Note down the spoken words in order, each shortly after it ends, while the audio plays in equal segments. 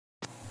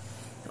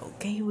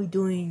Okay, we're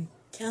doing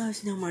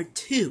challenge number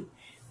 2.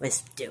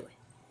 Let's do it.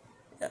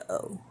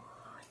 Uh-oh.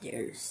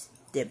 There's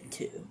them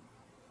 2.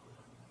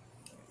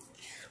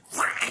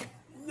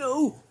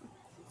 No!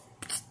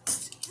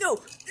 No!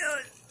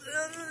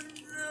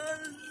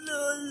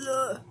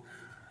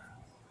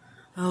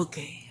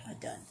 Okay, I'm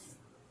done.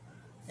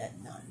 That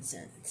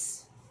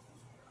nonsense.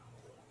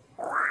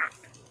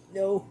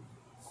 No.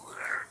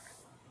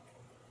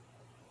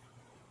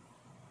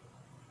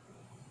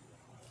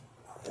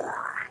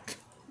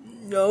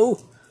 No.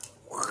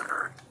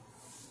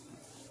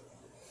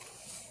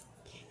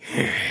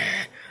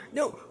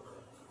 No.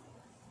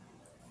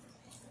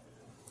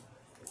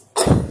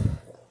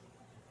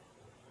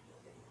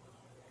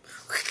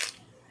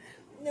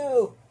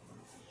 No.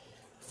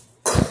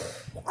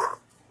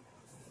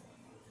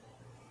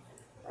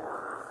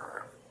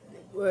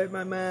 Where's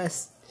my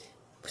mask?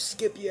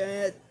 Skip your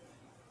head.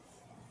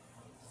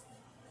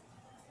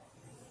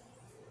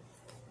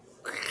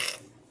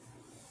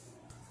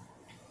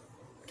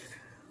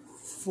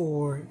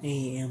 "4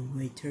 a.m.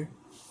 later.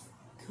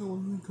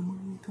 Come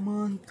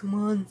on.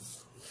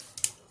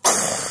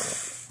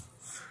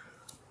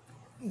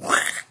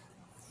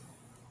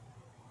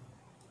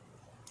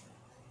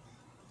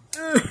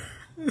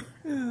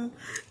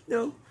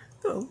 No,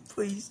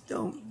 please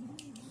don't.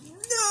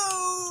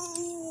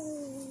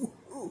 No!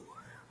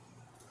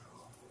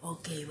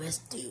 Okay, let's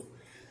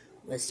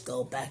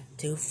go back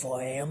to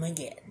 4 a.m.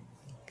 again.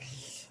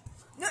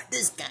 Not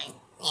this time.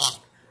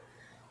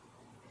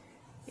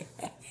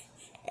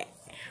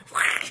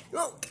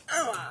 Oh,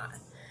 come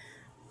on.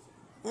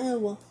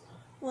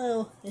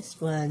 Well, it's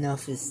well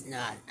enough. It's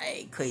not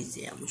a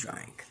crazy I'm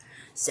trying.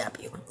 Stop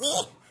you.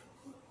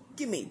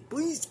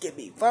 Please give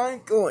me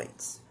 5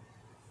 coins.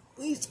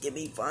 Please give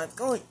me 5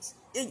 coins.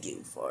 Thank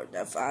you for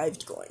the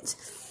 5 coins.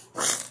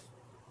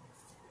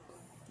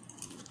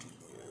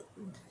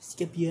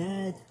 Skip your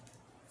ad.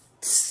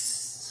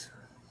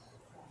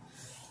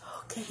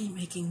 Okay,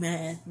 making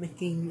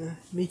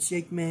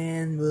Milkshake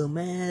Man real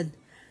mad.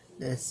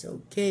 That's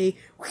okay.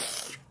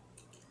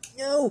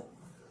 No.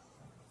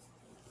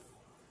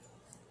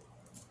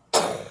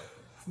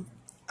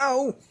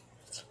 Oh.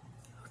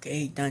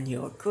 Okay, done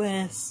your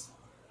quest.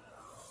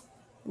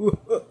 Do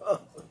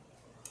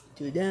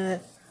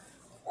that.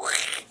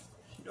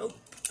 Nope.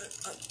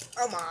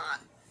 Come on.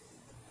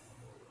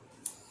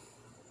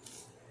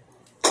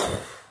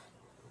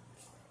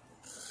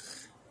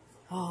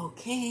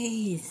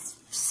 Okay, it's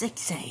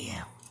 6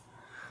 a.m.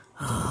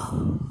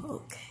 Oh,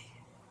 okay.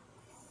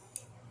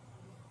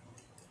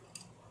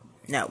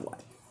 Now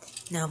what?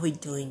 Now we're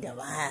doing the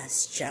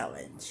last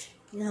challenge.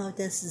 No,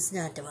 this is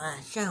not the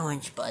last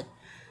challenge, but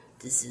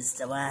this is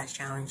the last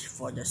challenge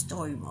for the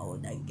story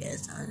mode, I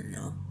guess. I don't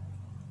know.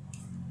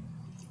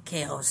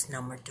 Chaos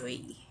number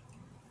 3.